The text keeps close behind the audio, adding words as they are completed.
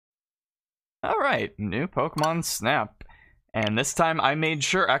Alright, new Pokemon Snap. And this time I made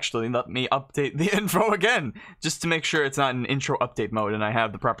sure, actually, let me update the info again, just to make sure it's not in intro update mode and I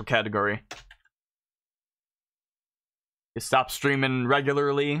have the proper category. You stop streaming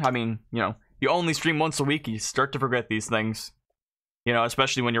regularly, I mean, you know, you only stream once a week, you start to forget these things. You know,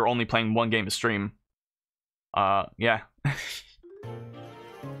 especially when you're only playing one game a stream. Yeah.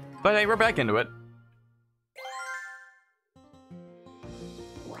 But hey, we're back into it.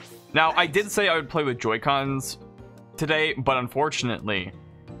 Now, I did say I would play with Joy-Cons today, but unfortunately,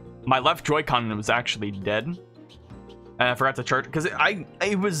 my left Joy-Con was actually dead. And I forgot to charge, because I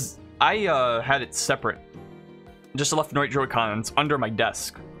had it separate. Just the left and right Joy-Cons under my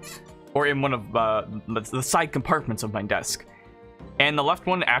desk. Or in one of the side compartments of my desk. And the left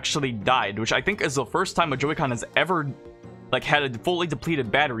one actually died, which I think is the first time a Joy-Con has ever, like, had a fully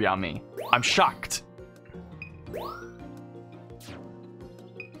depleted battery on me. I'm shocked.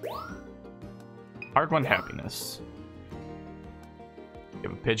 Hard-won happiness.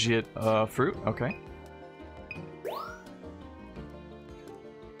 Give a Pidgeot fruit, okay.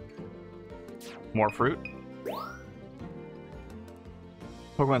 More fruit.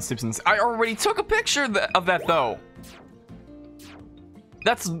 Pokemon sleeps in. I already took a picture of that though.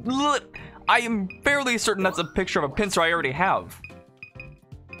 That's I am fairly certain that's a picture of a Pinsir I already have.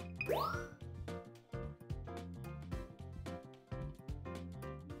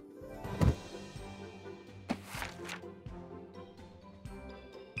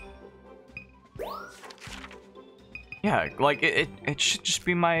 Yeah, like it should just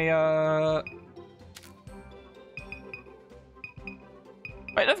be my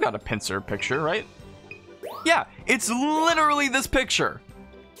Right, I've got a Pinsir picture, right? Yeah, it's literally this picture.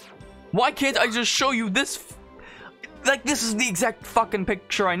 Why can't I just show you this? Like, this is the exact fucking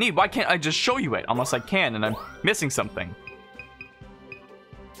picture I need. Why can't I just show you it? Unless I can and I'm missing something.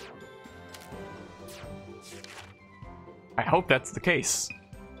 I hope that's the case.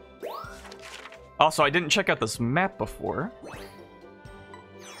 Also, I didn't check out this map before.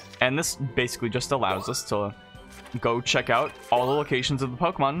 And this basically just allows us to go check out all the locations of the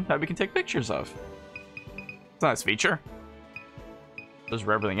Pokemon that we can take pictures of. It's a nice feature. There's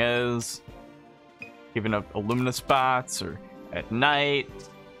where everything is. Even up Illumina spots or at night.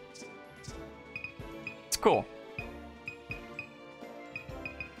 It's cool.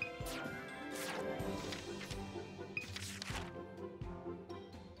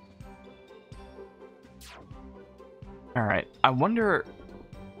 Alright, I wonder...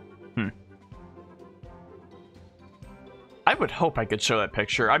 I would hope I could show that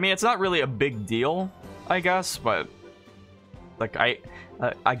picture. I mean, it's not really a big deal, I guess, but... Like,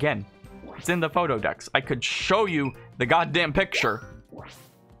 again, it's in the photo decks. I could show you the goddamn picture.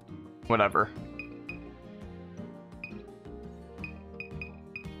 Whatever.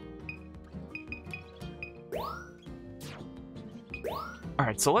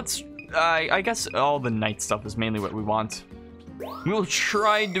 Alright, so let's... I guess all the night stuff is mainly what we want. We'll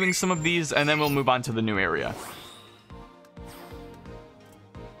try doing some of these, and then we'll move on to the new area.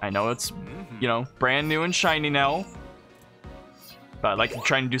 I know it's, you know, brand new and shiny now. But I'd like to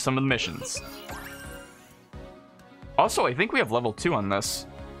try and do some of the missions. Also, I think we have level 2 on this.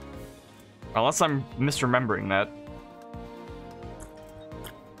 Unless I'm misremembering that.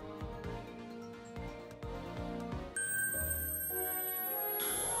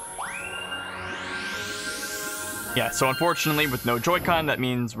 Yeah, so unfortunately, with no Joy-Con, that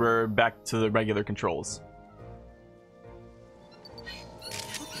means we're back to the regular controls.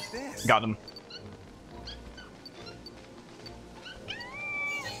 Got him.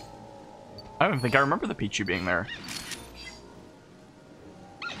 I don't think I remember the Pichu being there.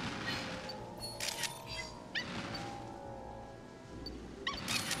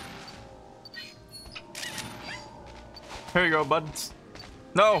 Here you go, buds.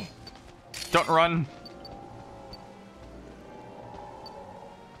 No! Don't run.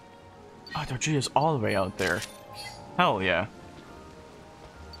 Oh, Dodria's all the way out there. Hell yeah.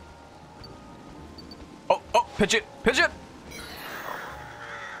 Oh, oh, pitch it! Pitch it!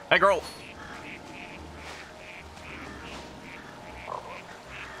 Hey, girl!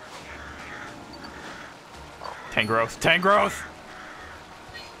 Tangrowth! Tangrowth!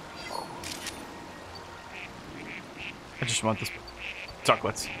 I just want this...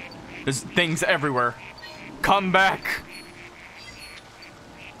 Ducklets. There's things everywhere. Come back!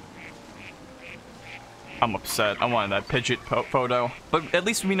 I'm upset. I wanted that Pidgeot photo. But at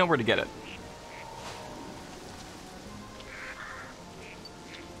least we know where to get it.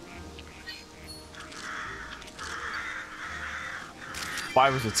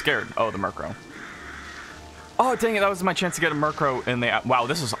 Why was it scared? Oh, the Murkrow. Oh, dang it, that was my chance to get a Murkrow in the... Wow,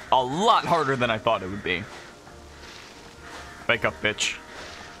 this is a lot harder than I thought it would be. Wake up, bitch.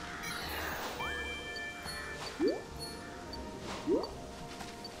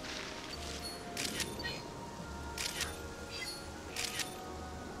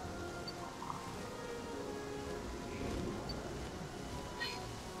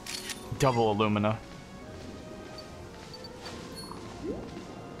 Double Illumina.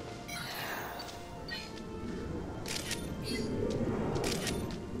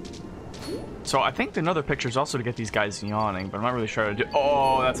 So I think another picture is also to get these guys yawning, but I'm not really sure how to do.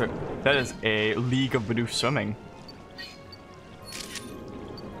 Oh, that is a League of Bidoof swimming.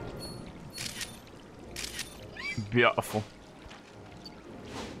 Beautiful.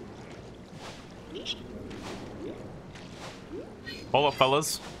 Hold up,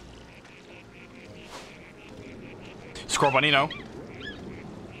 fellas. Scorbunino.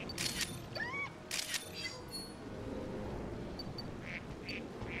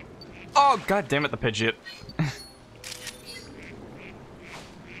 Oh, god damn it, the Pidgeot.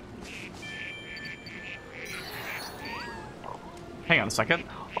 Hang on a second.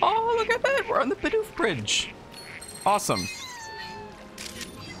 Oh, look at that. We're on the Bidoof Bridge. Awesome.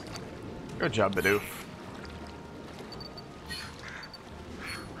 Good job, Bidoof.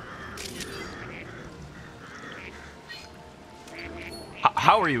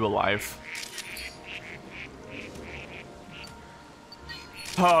 How are you alive?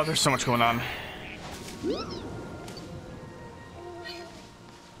 Oh, there's so much going on.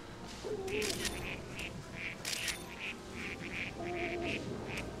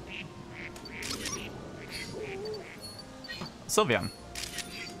 Sylveon.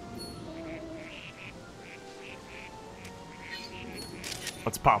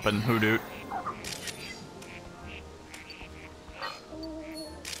 What's poppin', Hoodoo?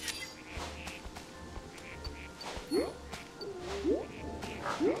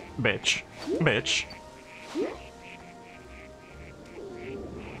 Bitch. Bitch.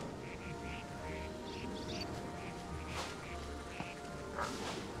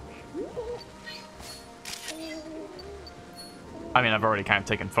 I mean, I've already kind of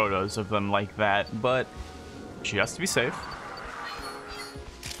taken photos of them like that, but just to be safe.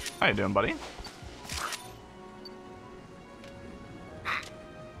 How you doing, buddy?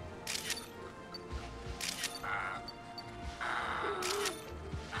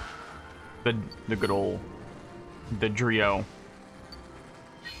 The good old Drio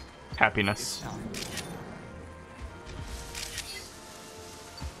happiness.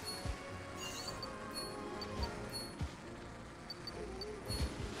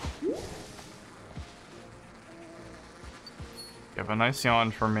 You have a nice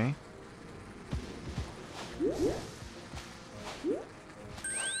yawn for me.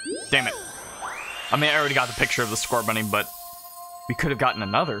 Damn it. I mean, I already got the picture of the Scorbunny, but we could have gotten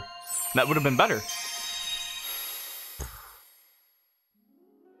another. That would have been better.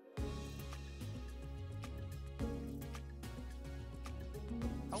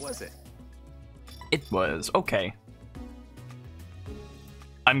 How was it? It was okay.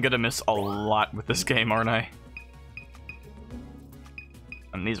 I'm gonna miss a lot with this game, aren't I?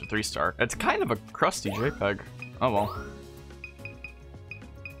 And these are 3-star. It's kind of a crusty JPEG. Oh well.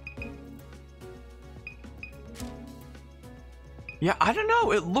 Yeah, I don't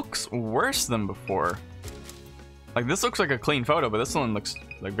know. It looks worse than before. Like, this looks like a clean photo, but this one looks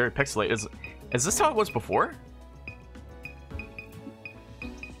like very pixelated. Is this how it was before?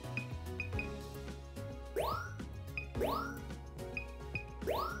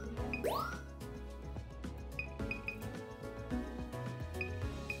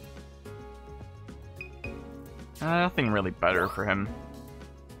 Nothing really better for him.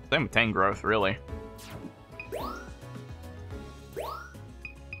 Same with Tangrowth, really.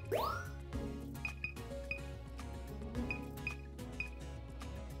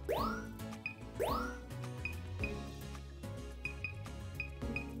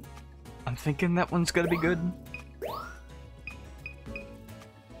 I'm thinking that one's gonna be good.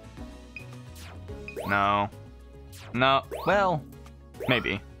 No. No. Well,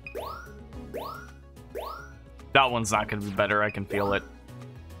 maybe. That one's not gonna be better. I can feel it.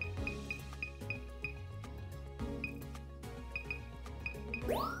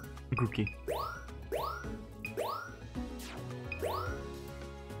 Grookey.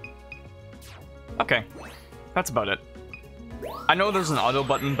 Okay. That's about it. I know there's an auto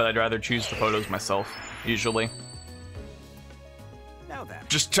button, but I'd rather choose the photos myself, usually. Now then.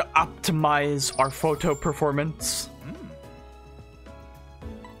 Just to optimize our photo performance.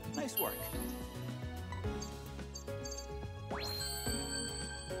 Nice work.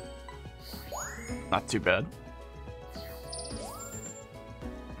 Not too bad.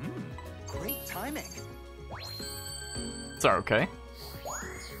 Great timing. It's okay.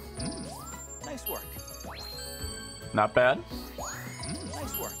 Nice work. Not bad.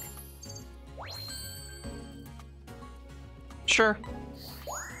 Nice work. Sure.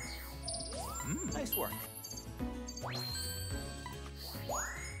 Nice work.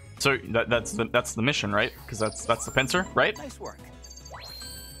 So that's the mission, right? Because that's the pincer, right? Nice work.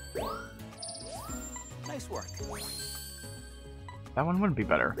 Nice work. That one wouldn't be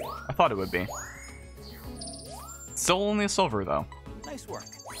better. I thought it would be. Still only a silver though. Nice work.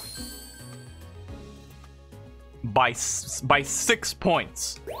 By 6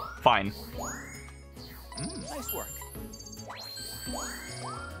 points. Fine. Nice work.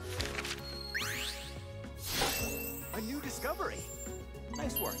 A new discovery.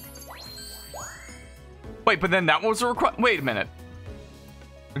 Nice work. Wait, but then that was a request. Wait a minute.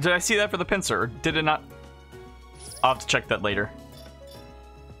 Did I see that for the pincer? Or did it not? I'll have to check that later.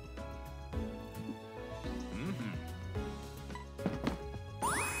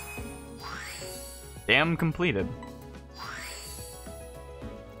 Dam completed.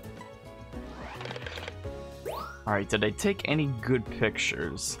 Alright, did I take any good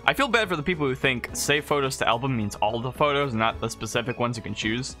pictures? I feel bad for the people who think save photos to album means all the photos, not the specific ones you can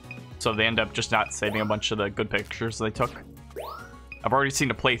choose. So they end up just not saving a bunch of the good pictures they took. I've already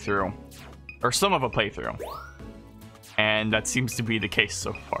seen a playthrough. Or some of a playthrough. And that seems to be the case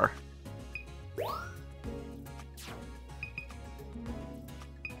so far.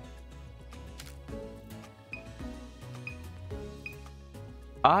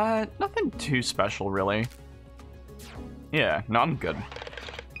 Nothing too special, really. Yeah, no, I'm good.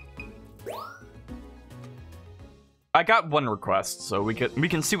 I got one request, so we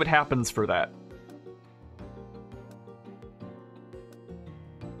can see what happens for that.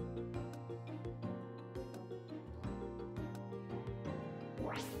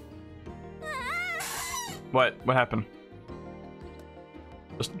 What happened?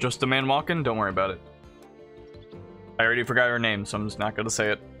 Just a man walking? Don't worry about it. I already forgot her name, so I'm just not gonna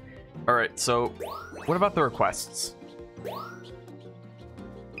say it. Alright, so what about the requests?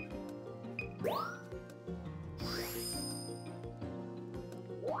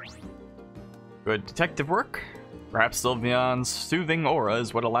 Good detective work. Perhaps Sylveon's soothing aura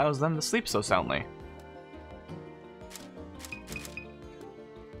is what allows them to sleep so soundly.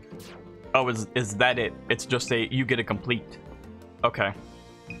 Oh, is that it? It's just you get a complete. Okay.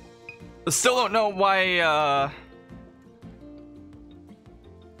 Still don't know why,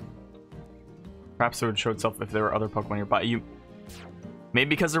 Perhaps it would show itself if there were other Pokemon nearby. Maybe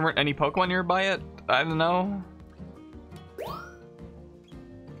because there weren't any Pokemon nearby it? I don't know.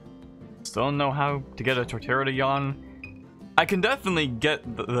 Still don't know how to get a Torterra to yawn. I can definitely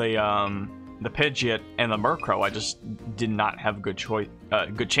get the Pidgeot and the Murkrow. I just did not have good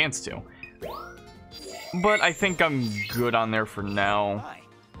chance to. But I think I'm good on there for now.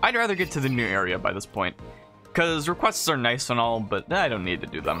 I'd rather get to the new area by this point. Because requests are nice and all, but I don't need to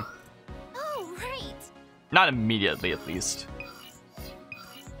do them. Oh, right. Not immediately, at least.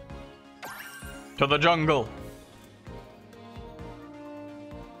 To the jungle.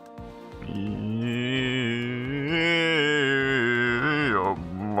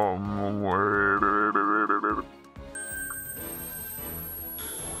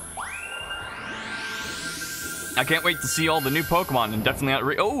 I can't wait to see all the new Pokemon and definitely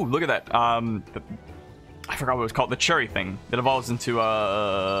not oh, look at that. I forgot what it was called. The cherry thing that evolves into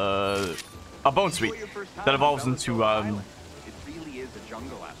a bone sweet that evolves into It really is a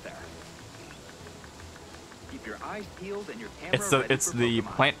jungle out there. Keep your eyes peeled and your camera it's the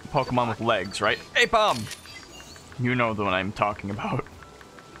plant Pokemon with legs, right? Hey, Bomb! You know the one I'm talking about.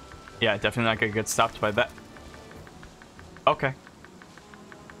 Yeah, definitely not gonna get stopped by that. Okay.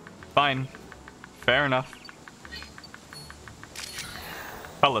 Fine. Fair enough.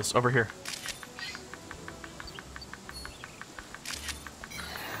 Fellas, over here.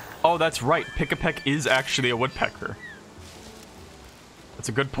 Oh, that's right. Pick-a-Peck is actually a woodpecker. That's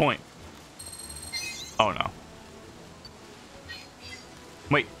a good point. Oh, no.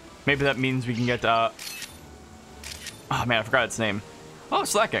 Wait, maybe that means we can get, oh, man, I forgot its name. Oh,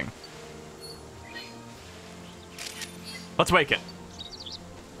 Slacking. Let's wake it.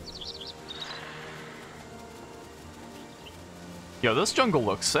 Yo, this jungle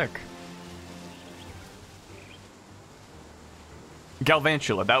looks sick.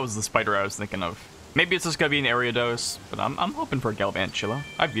 Galvantula, that was the spider I was thinking of. Maybe it's just gonna be an Ariados, but I'm hoping for a Galvantula.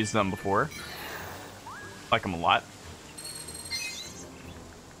 I've used them before. Like them a lot.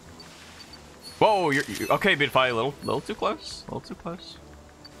 Whoa, you're okay, Beautify, a little too close. A little too close.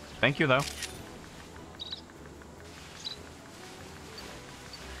 Thank you, though.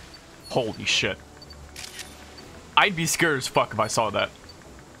 Holy shit. I'd be scared as fuck if I saw that.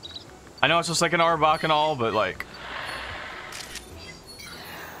 I know it's just like an Arbok and all, but like...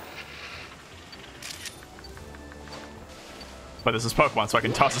 But this is Pokemon, so I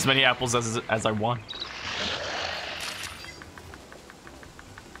can toss as many apples as I want.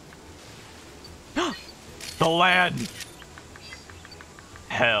 The land!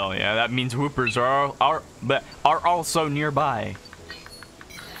 Hell yeah, that means Whoopers are also nearby.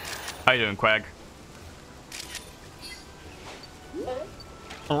 How you doing, Quag?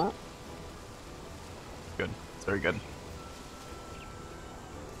 Oh. Good. It's very good.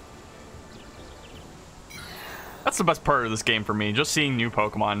 That's the best part of this game for me, just seeing new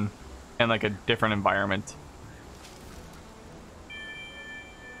Pokemon in like a different environment.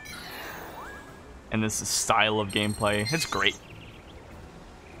 And this style of gameplay, it's great.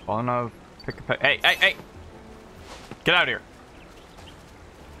 Oh no, pick a pet. Hey, hey, hey! Get out of here.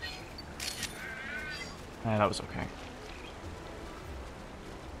 That was okay.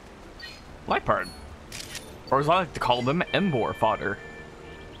 Liepard. Or as I like to call them, Embor fodder.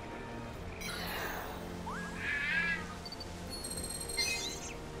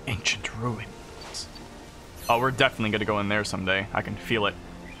 Ancient ruins. Oh, we're definitely gonna go in there someday. I can feel it.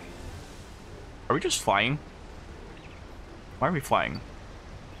 Are we just flying? Why are we flying?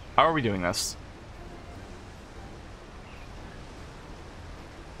 How are we doing this?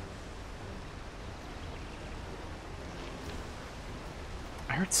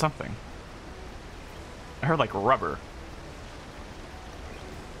 I heard something. I heard like rubber.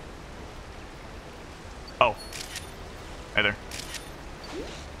 Oh. Hey there.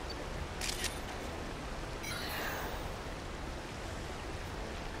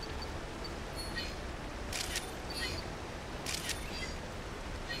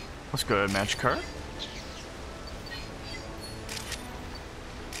 What's good, Magikarp?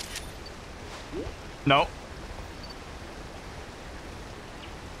 No.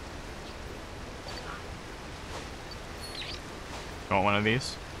 You want one of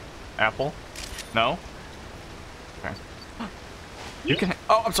these? Apple? No? Okay. You can.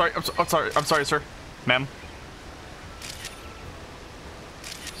 Oh, I'm sorry. I'm sorry. I'm sorry, sir. Ma'am.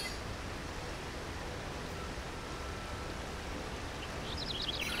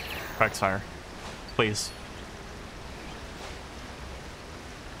 Quagsire. Please.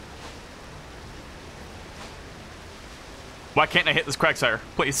 Why can't I hit this Quagsire?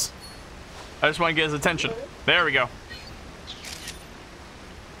 Please. I just want to get his attention. There we go.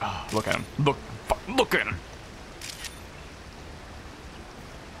 Oh, look at him. Look at him.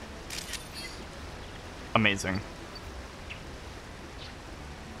 Amazing.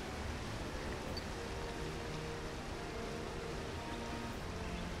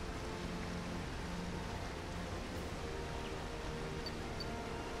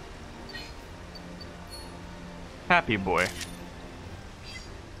 Happy boy.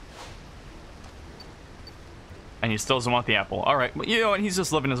 And he still doesn't want the apple. Alright, well, you know what? He's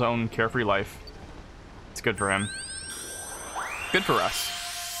just living his own carefree life. It's good for him. Good for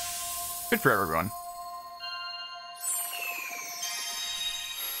us. Good for everyone.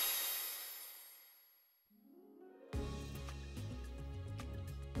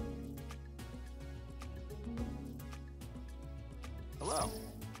 Hello.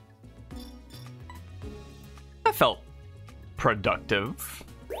 That felt productive.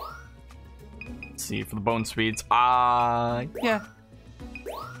 Let's see, for the bone speeds. Yeah.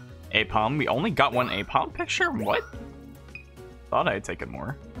 Apom. We only got one Apom picture? What? Thought I had taken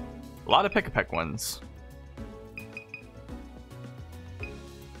more. A lot of Pick-a-Peck ones.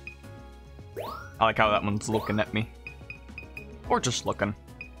 I like how that one's looking at me. Or just looking.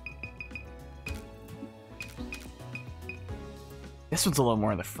 This one's a little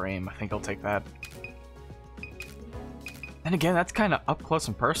more in the frame. I think I'll take that. And again, that's kind of up close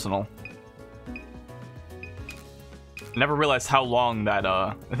and personal. Never realized how long that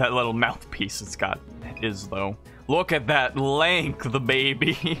that little mouthpiece it's got is, though. Look at that length, the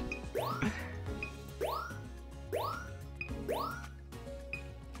baby.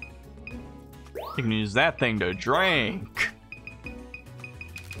 You can use that thing to drink.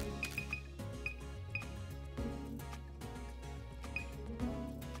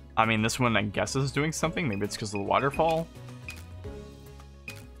 I mean, this one I guess is doing something. Maybe it's because of the waterfall.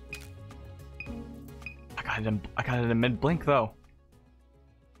 I got it in mid-blink, though.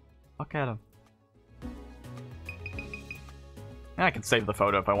 Look at him. And I can save the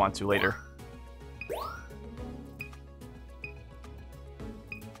photo if I want to later.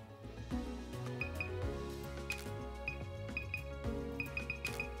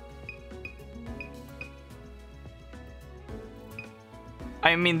 I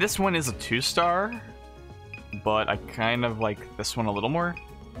I mean, this one is a 2-star, but I kind of like this one a little more.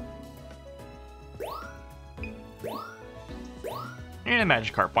 And a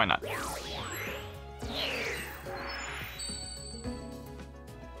Magikarp, why not?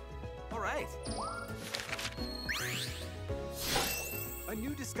 All right. A new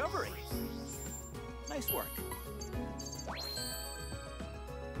discovery. Nice work.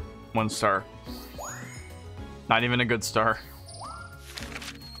 1 star. Not even a good star.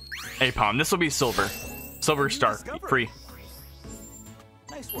 Apom, this will be silver. Silver star, free.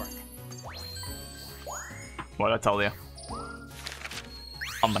 Nice work. What'd I tell you?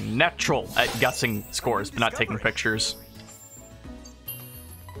 I'm a natural at guessing scores, but not taking pictures.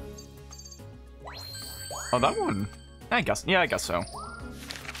 Oh, that one. I guess. Yeah, I guess so.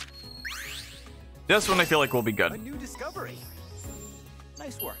 This one I feel like will be A good. new discovery.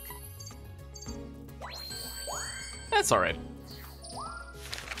 Nice work. That's alright.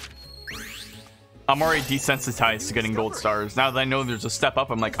 I'm already desensitized to getting gold stars. Now that I know there's a step up,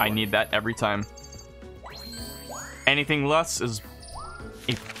 I'm like, I need that every time. Anything less is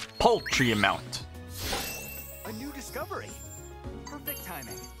a paltry amount. A new discovery. Perfect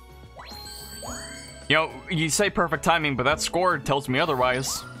timing. You know, you say perfect timing, but that score tells me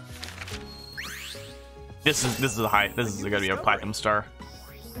otherwise. This is a high. This is gonna be a platinum star.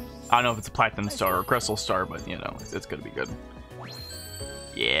 I don't know if it's a platinum star or a crystal star, but you know, it's gonna be good.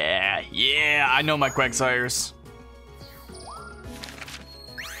 Yeah, I know my Quagsires.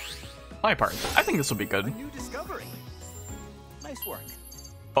 My part. I think this will be A good. new discovery. Nice work.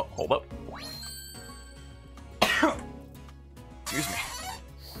 Oh, hold up. Excuse me.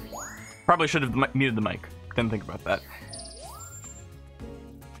 Probably should have muted the mic. Didn't think about that.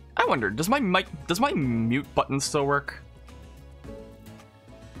 I wonder, does my mute button still work?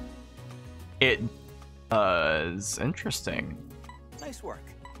 It does. Interesting. Nice work.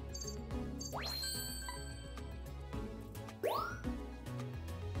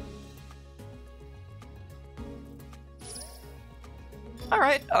 All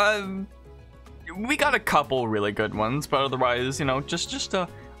right. We got a couple really good ones, but otherwise, you know, just a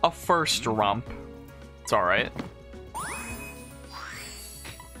first romp. It's all right.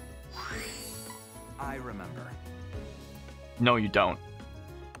 I remember. No, you don't.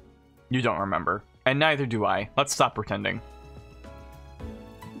 You don't remember, and neither do I. Let's stop pretending.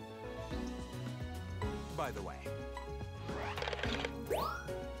 By the way.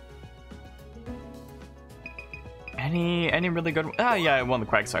 Any really good? Ah, yeah, one of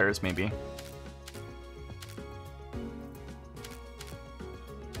the Quagsires maybe.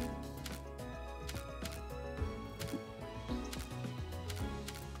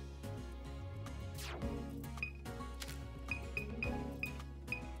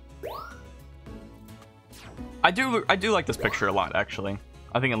 I do like this picture a lot, actually.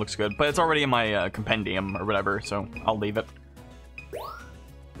 I think it looks good, but it's already in my compendium or whatever, so I'll leave it.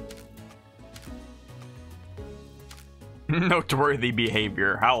 Noteworthy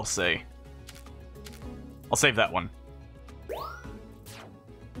behavior, I'll say. I'll save that one.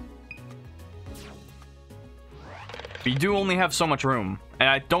 But you do only have so much room, and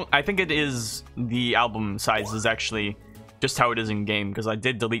I think it is the album size is actually just how it is in game, because I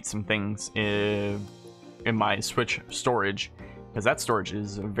did delete some things in my Switch storage, because that storage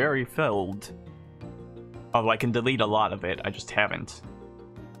is very filled. Although I can delete a lot of it, I just haven't.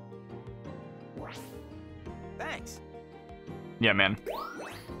 Thanks. Yeah, man.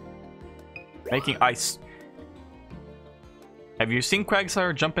 Making ice. Have you seen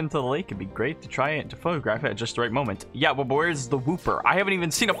Quagsire jump into the lake? It'd be great to try it, to photograph it at just the right moment. Yeah, well, but where's the Wooper? I haven't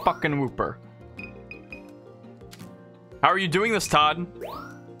even seen a fucking Wooper. How are you doing this, Todd?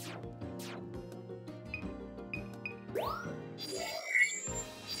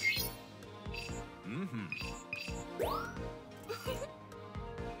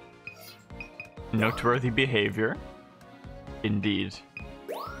 Noteworthy behavior. Indeed.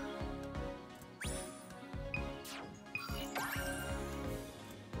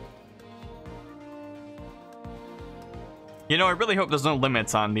 You know, I really hope there's no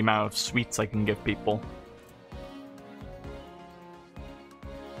limits on the amount of sweets I can give people.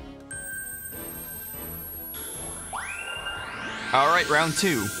 Alright, round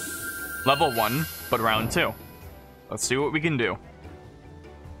 2. Level 1, but round 2. Let's see what we can do.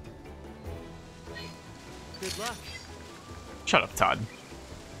 Good luck. Shut up, Todd.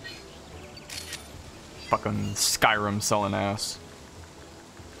 Fucking Skyrim selling ass.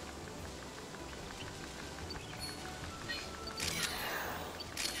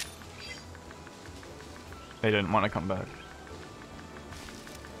 They didn't want to come back.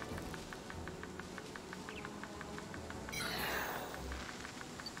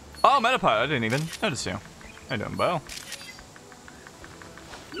 Oh, Metapod, I didn't even notice you. How you doing, Bo?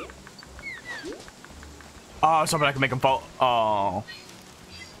 Oh, I was hoping I could make him fall. Oh.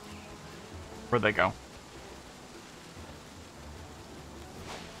 Where'd they go?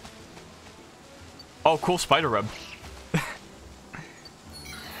 Oh, cool spider web.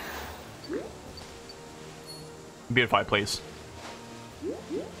 Beautify, please.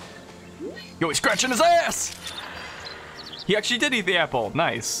 Yo, he's scratching his ass! He actually did eat the apple.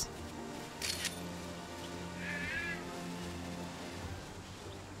 Nice.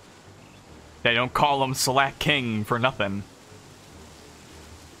 They don't call him Slack King for nothing.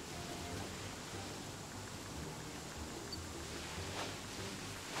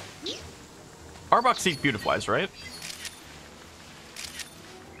 Arbucks eat beautifies, right?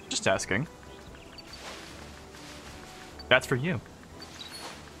 Just asking. That's for you.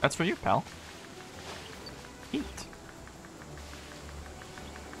 That's for you, pal. Eat.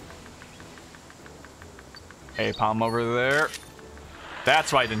 Hey, palm over there.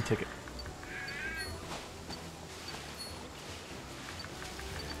 That's why I didn't take it.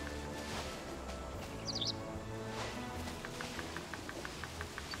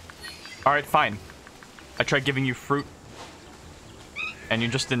 Alright, fine. I tried giving you fruit, and you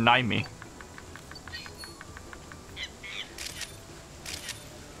just deny me.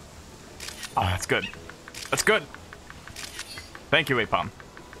 Oh, that's good. That's good. Thank you, Apom.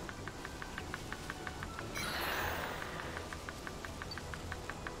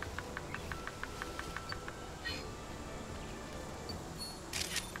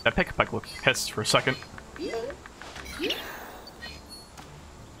 That Pick-a-Peck looked pissed for a second.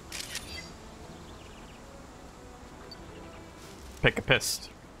 Pick-a-pissed.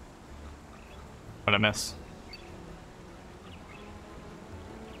 What I miss.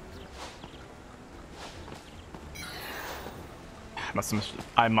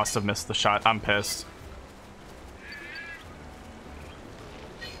 I must have missed the shot. I'm pissed.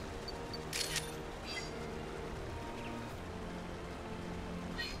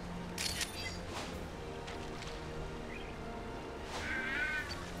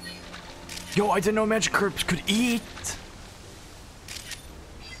 Yo, I didn't know Magikarps could eat.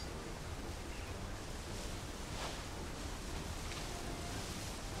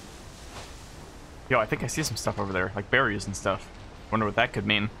 Yo, I think I see some stuff over there, like berries and stuff. Wonder what that could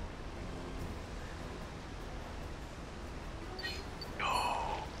mean.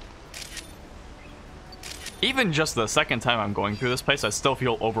 Even just the second time I'm going through this place, I still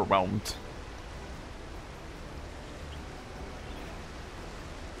feel overwhelmed.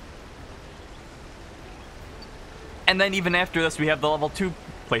 And then even after this, we have the level 2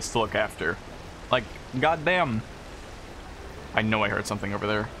 place to look after. Like, goddamn. I know I heard something over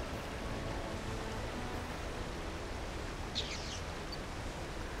there.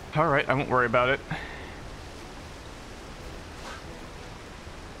 Alright, I won't worry about it.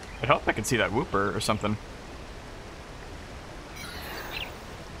 I hope I can see that Wooper or something.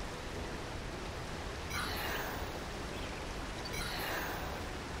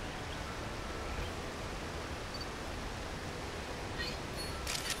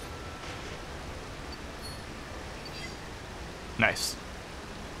 Nice.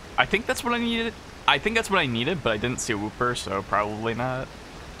 I think that's what I needed. I think that's what I needed, but I didn't see a Wooper, so probably not.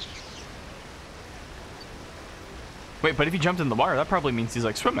 Wait, but if he jumped in the water, that probably means he's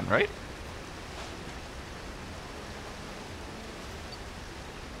like swimming, right?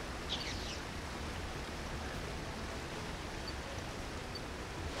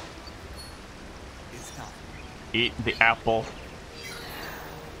 It's not. Eat the apple.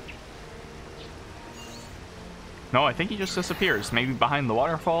 No, I think he just disappears. Maybe behind the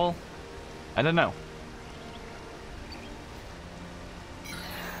waterfall? I don't know.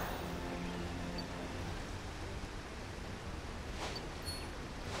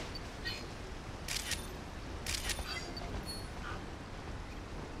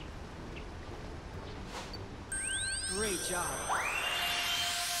 Great job.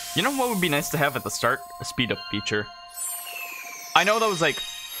 You know what would be nice to have at the start? A speed up feature. I know that was like...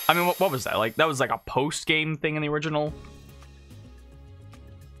 I mean, what was that? Like, that was like a post-game thing in the original?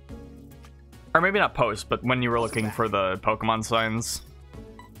 Or maybe not post, but when you were looking for the Pokemon signs.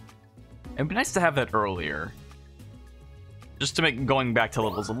 It'd be nice to have that earlier. Just to make going back to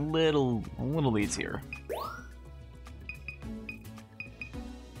levels a little easier.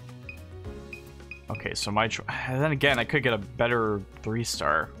 Okay, so my... then again, I could get a better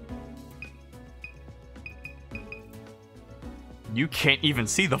 3-star. You can't even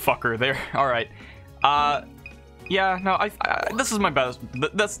see the fucker there. Alright. Yeah, no, this is my best.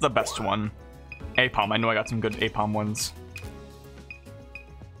 That's the best one. Apom. I know I got some good Apom ones.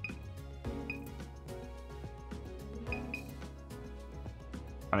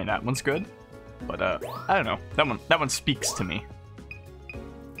 I mean, that one's good. But, I don't know. That one speaks to me.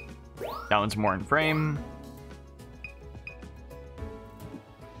 That one's more in frame.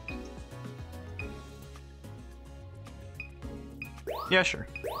 Yeah, sure.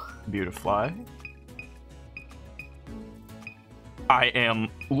 Beautifly. I am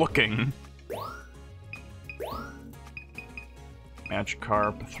looking.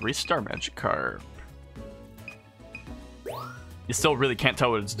 Magikarp, 3-star Magikarp. You still really can't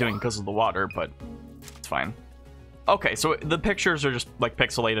tell what it's doing because of the water, but it's fine. Okay, so the pictures are just like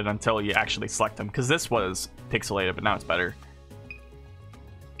pixelated until you actually select them, because this was pixelated, but now it's better.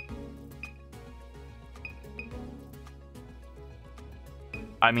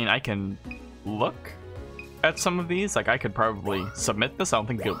 I mean, I can look at some of these. Like, I could probably submit this. I don't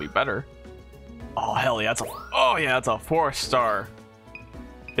think it'll be better. Oh, hell yeah, that's a... Oh, yeah, that's a 4-star.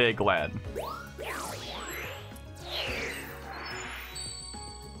 Big lad.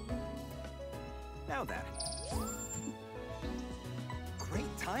 Now then.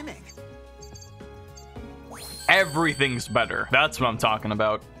 Great timing. Everything's better. That's what I'm talking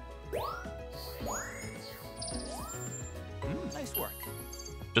about. Nice work.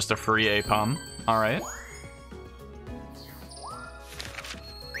 Just a free Apom. Alright.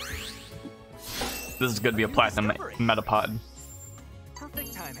 This is gonna be a platinum Metapod.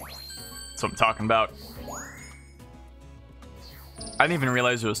 Perfect timing. That's what I'm talking about. I didn't even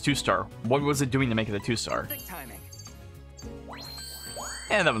realize it was 2-star. What was it doing to make it a 2-star? Perfect timing.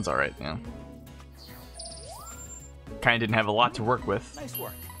 Yeah, that one's alright, yeah. Kinda didn't have a lot to work with. Nice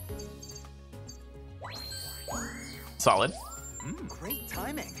work. Solid. Great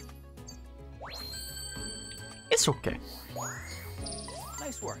timing. It's okay.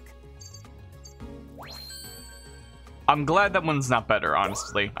 Nice work. I'm glad that one's not better,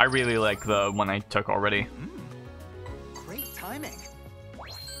 honestly. I really like the one I took already. Great timing.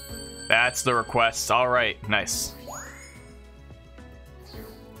 That's the request. Alright, nice.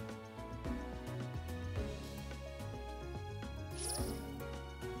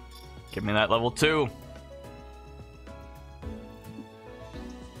 Give me that level 2.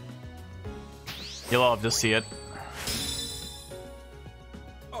 You'll love to see it.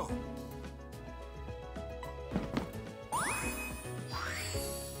 Oh.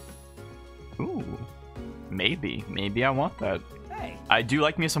 Ooh. Maybe I want that. Hey. I do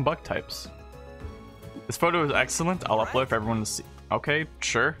like me some bug types. This photo is excellent. I'll upload for everyone to see. Okay,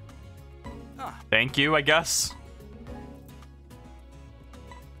 sure. Thank you, I guess.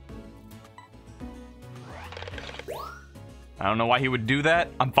 I don't know why he would do that.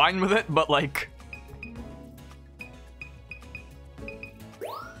 I'm fine with it, but like...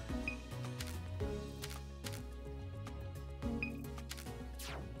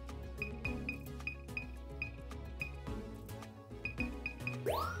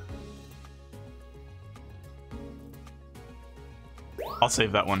 I'll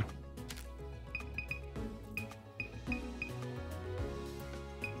save that one.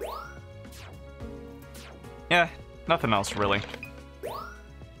 Yeah, nothing else really.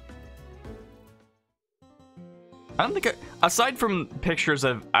 I don't think aside from pictures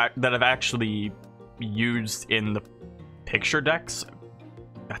that I've actually used in the picture decks,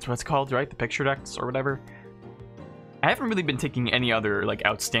 that's what it's called, right? The picture decks or whatever. I haven't really been taking any other like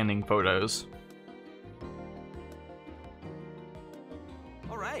outstanding photos.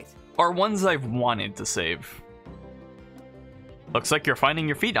 Or ones I've wanted to save. Looks like you're finding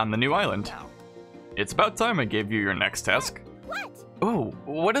your feet on the new island. It's about time I gave you your next task. What? Oh,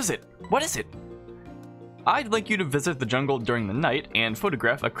 what is it? What is it? I'd like you to visit the jungle during the night and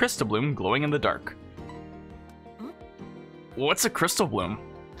photograph a crystal bloom glowing in the dark. What's a crystal bloom?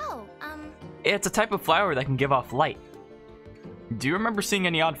 Oh, It's a type of flower that can give off light. Do you remember seeing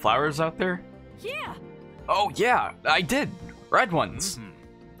any odd flowers out there? Yeah. Oh yeah, I did. Red ones.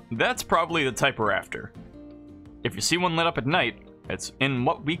 That's probably the type we're after. If you see one lit up at night, it's in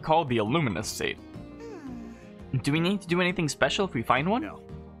what we call the luminous state. Do we need to do anything special if we find one? No.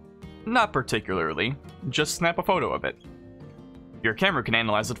 Not particularly. Just snap a photo of it. Your camera can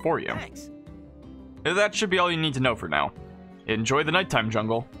analyze it for you. Thanks. That should be all you need to know for now. Enjoy the nighttime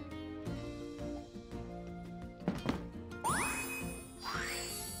jungle.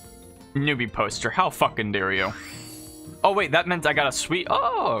 Newbie poster, how fucking dare you? Oh wait, that meant I got a sweet.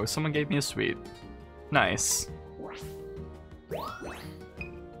 Oh, someone gave me a sweet. Nice.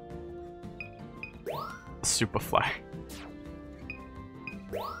 Superfly.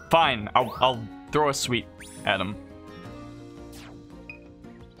 Fine, I'll throw a sweet at him.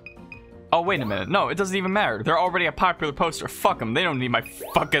 Oh wait a minute, no, it doesn't even matter. They're already a popular poster. Fuck them, they don't need my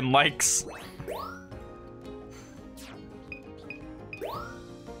fucking likes.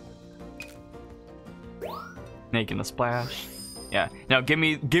 Making a splash. Yeah. Now give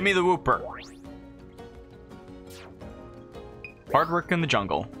me the whooper. Hard work in the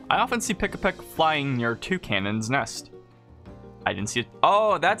jungle. I often see Pick-a-Peck flying near Toucanon's nest. I didn't see it.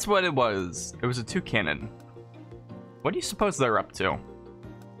 Oh, that's what it was. It was a toucanon. What do you suppose they're up to?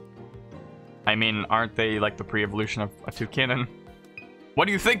 I mean, aren't they like the pre-evolution of a toucanon? What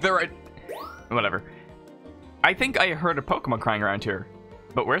do you think they're at? Whatever. I think I heard a Pokemon crying around here.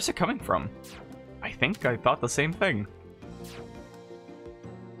 But where's it coming from? I think I thought the same thing.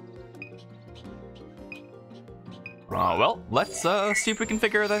 Well, let's see if we can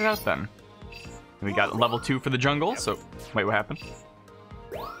figure that out then. We got level 2 for the jungle, so... Wait, what happened?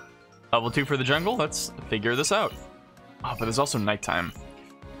 Level 2 for the jungle, let's figure this out. Oh, but there's also nighttime.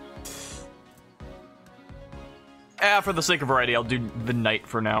 For the sake of variety, I'll do the night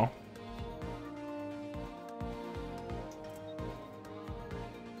for now.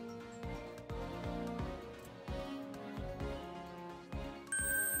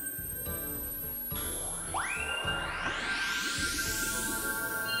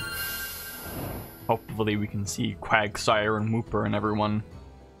 Hopefully we can see Quagsire and Wooper and everyone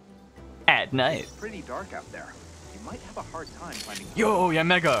at night. It's pretty dark out there. You might have a hard time finding. Yo, yeah,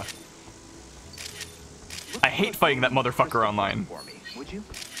 Mega. I hate fighting that motherfucker online. For me, would you?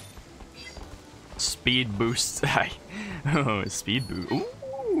 Speed boost. Oh, speed boost.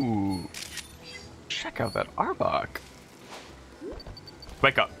 Ooh. Check out that Arbok.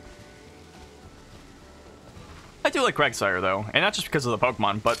 Wake up. I do like Quagsire though, and not just because of the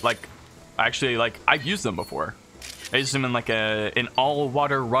Pokemon, but like. Actually, like, I've used them before. I used them in, like, an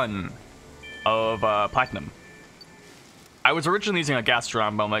all-water run of Platinum. I was originally using a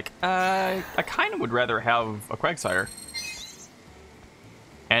Gastrodon, but I'm like, I kind of would rather have a Quagsire.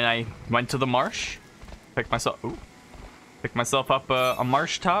 And I went to the marsh, picked myself up a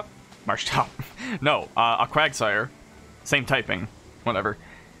Marsh Top. No, a Quagsire. Same typing, whatever.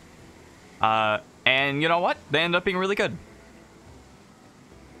 And you know what? They end up being really good.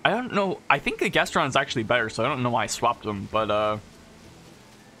 I don't know. I think the Gastrodon is actually better, so I don't know why I swapped them, but, oh,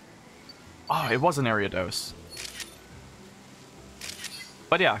 it was an Ariados.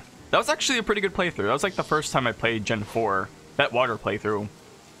 But yeah, that was actually a pretty good playthrough. That was like the first time I played Gen 4, that water playthrough,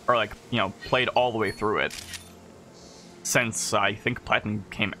 or like, you know, played all the way through it, since I think Platinum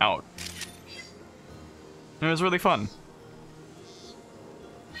came out. It was really fun.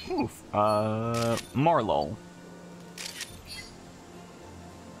 Oof. Marlow.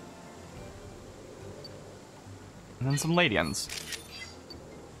 And then some Ladians.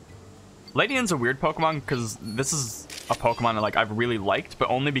 Ladian's a weird Pokemon because this is a Pokemon like I've really liked, but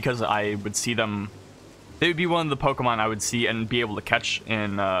only because I would see them. They would be one of the Pokemon I would see and be able to catch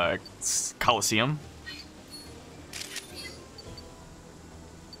in Coliseum.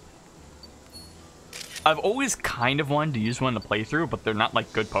 I've always kind of wanted to use one in the playthrough, but they're not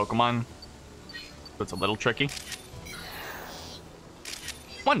like good Pokemon, so it's a little tricky.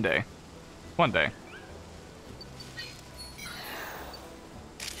 One day. One day.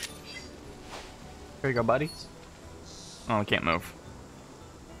 There you go, buddies. Oh, I can't move.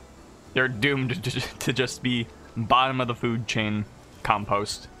 They're doomed to just be bottom of the food chain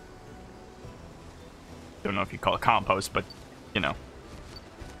compost. Don't know if you call it compost, but, you know.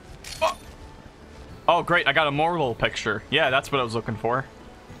 Oh, oh great, I got a Mortal picture. Yeah, that's what I was looking for.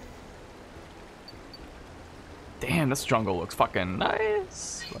 Damn, this jungle looks fucking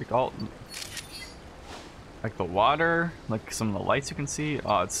nice. Like all... Like the water, like some of the lights you can see.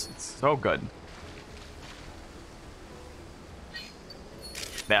 Oh, it's so good.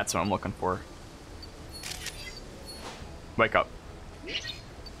 That's what I'm looking for. Wake up.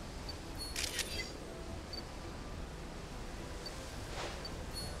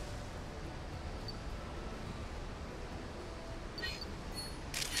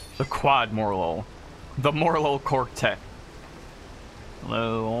 The Quad Morlul. The Morlul Quartet.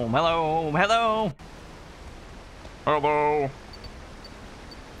 Hello, hello, hello! Hello!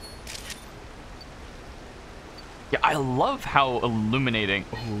 Yeah, I love how illuminating...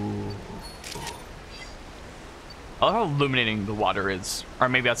 Ooh. I love how illuminating the water is. Or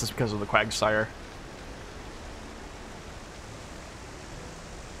maybe that's just because of the Quagsire.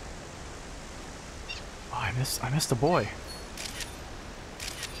 Oh, I missed the boy.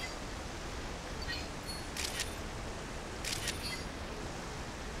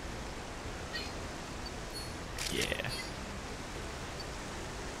 Yeah.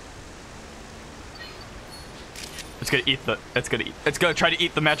 It's gonna try to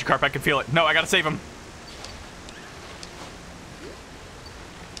eat the Magikarp. I can feel it. No, I gotta save him.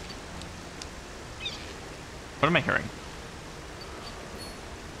 What am I hearing?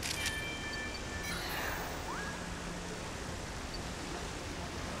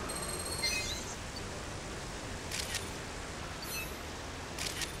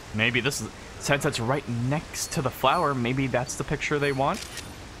 Maybe this is, since it's right next to the flower, maybe that's the picture they want.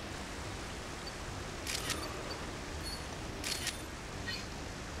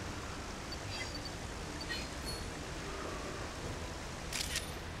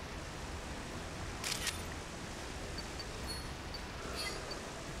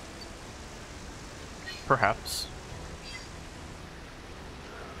 Perhaps.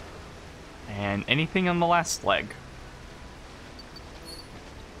 And anything on the last leg?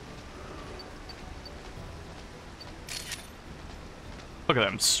 Look at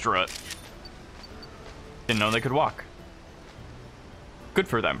them strut. Didn't know they could walk. Good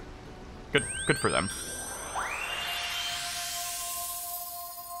for them. Good for them.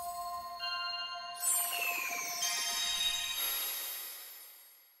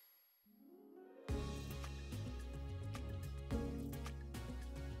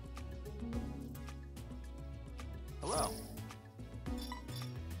 Hello.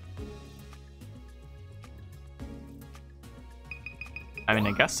 I mean,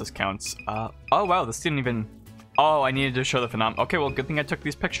 I guess this counts. Oh wow, this didn't even... Oh, I needed to show the phenomenon. Okay, well, good thing I took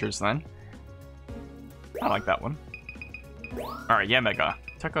these pictures then. I like that one. Alright, yeah, Mega.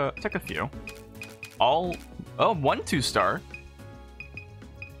 Took a few. All... Oh, 1 2-star.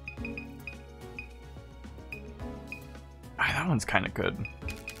 That one's kind of good.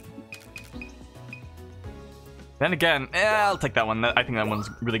 Then again, I'll take that one. I think that one's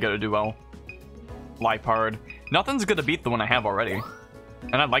really good to do well. Lipard. Nothing's gonna beat the one I have already.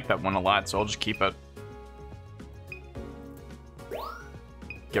 And I like that one a lot, so I'll just keep it.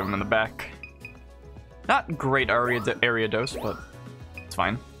 Give him in the back. Not great area dose, but it's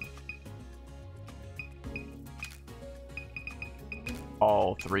fine.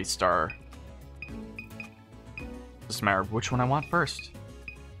 All 3-star. Just a matter of which one I want first.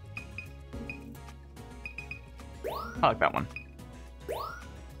 I like that one.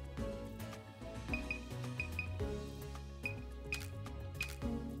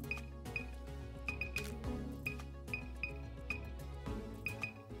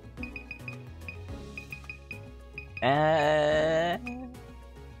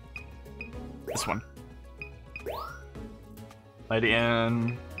 This one. Light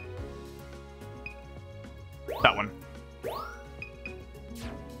in. That one.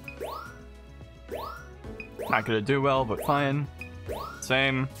 Not gonna do well, but fine.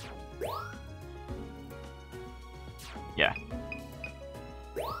 Same. Yeah.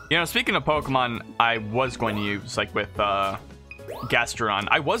 You know, speaking of Pokemon, I was going to use, like with Gastrodon,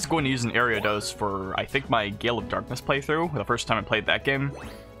 I was going to use an Ariados for, I think, my Gale of Darkness playthrough, the first time I played that game.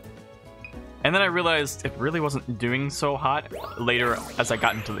 And then I realized it really wasn't doing so hot later as I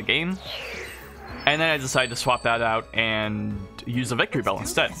got into the game. And then I decided to swap that out and use a Victory Bell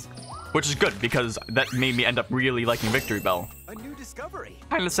instead. Which is good, because that made me end up really liking Victory Bell. A new discovery.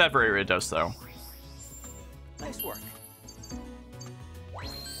 Kinda sad for Ariados, though. Nice work.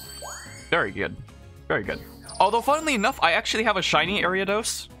 Very good. Very good. Although, funnily enough, I actually have a shiny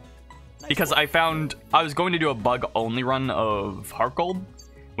Ariados. Because I found I was going to do a bug-only run of Heart Gold,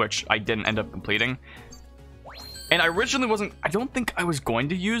 which I didn't end up completing. And I originally wasn't... I don't think I was going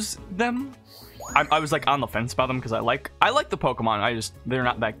to use them. I was like on the fence about them because I like the Pokemon. They're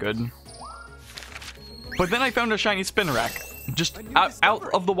not that good. But then I found a shiny Spinarak, just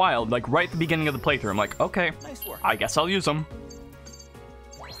out of the wild, like right at the beginning of the playthrough. I'm like, okay, I guess I'll use them.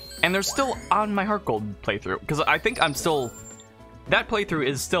 And they're still on my Heart Gold playthrough because I think I'm still... That playthrough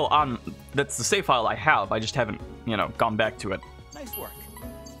is still on... That's the save file I have. I just haven't, you know, gone back to it. Nice work.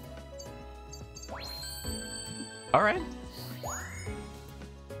 All right.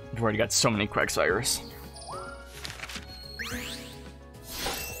 I've already got so many Quagsires.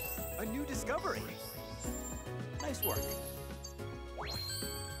 A new discovery. Nice work.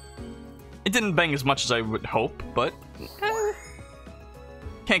 It didn't bang as much as I would hope, but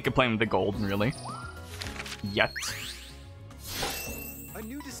can't complain with the gold, really. Yet. A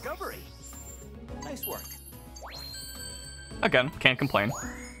new discovery. Nice work. Again, can't complain.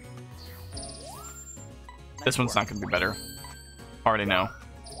 This one's not gonna be better. Already know.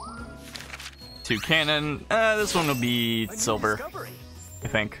 2 cannon. This one will be silver, I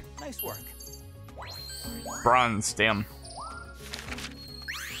think. Nice work. Bronze, damn.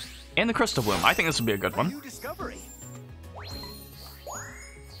 And the Crystal Bloom. I think this will be a good one. New discovery.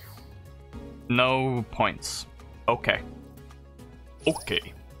 No points. Okay.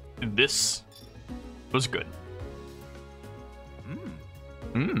 Okay. This was good.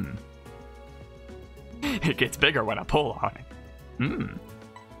 Mmm. It gets bigger when I pull on it. Mmm.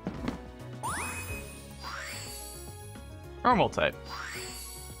 Normal type.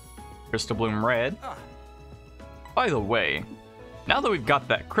 Crystal Bloom Red. By the way, Now that we've got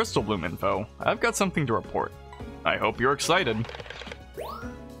that Crystal Bloom info, I've got something to report. I hope you're excited.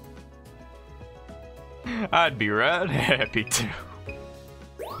 I'd be rad happy to.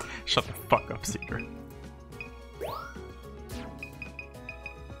 Shut the fuck up, Seeker.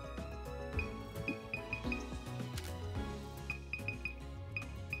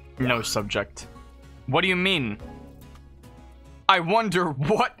 No subject. What do you mean? I wonder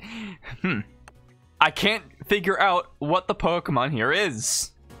what... I can't figure out what the Pokemon here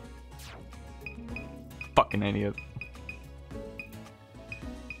is. Fucking idiot.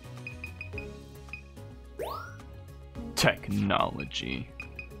 Technology.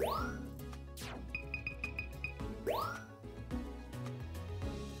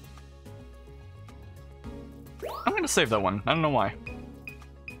 I'm gonna save that one. I don't know why.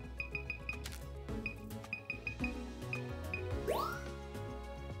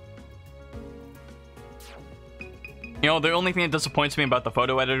 You know, the only thing that disappoints me about the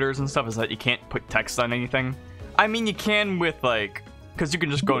photo editors and stuff is that you can't put text on anything. I mean, you can with, like, because you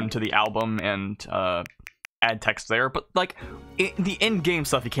can just go into the album and add text there, but, like, the in-game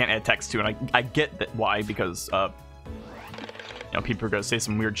stuff you can't add text to, and I get that why, because, you know, people are going to say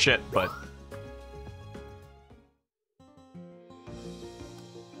some weird shit, but...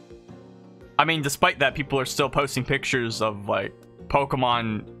 I mean, despite that, people are still posting pictures of, like,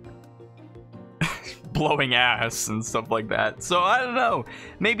 Pokemon... blowing ass and stuff like that. So I don't know.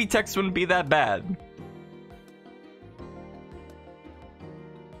 Maybe text wouldn't be that bad.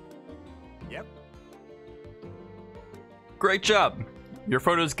 Yep. Great job. Your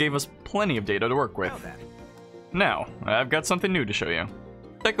photos gave us plenty of data to work with. Now, I've got something new to show you.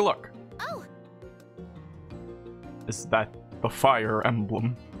 Take a look. Oh. Is that the fire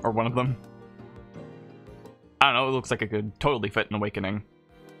emblem? Or one of them? I don't know, it looks like it could totally fit an awakening.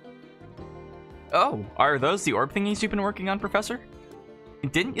 Oh, are those the orb thingies you've been working on, Professor?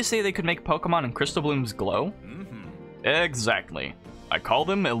 Didn't you say they could make Pokemon and Crystal Blooms glow? Exactly. I call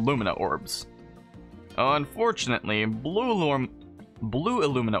them Illumina orbs. Unfortunately, blue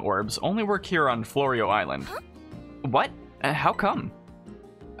Illumina orbs only work here on Florio Island. Huh? What? How come?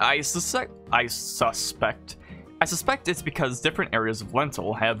 I suspect it's because different areas of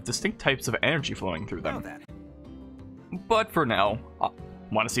Lentil have distinct types of energy flowing through them. But for now,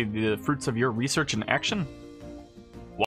 want to see the fruits of your research in action?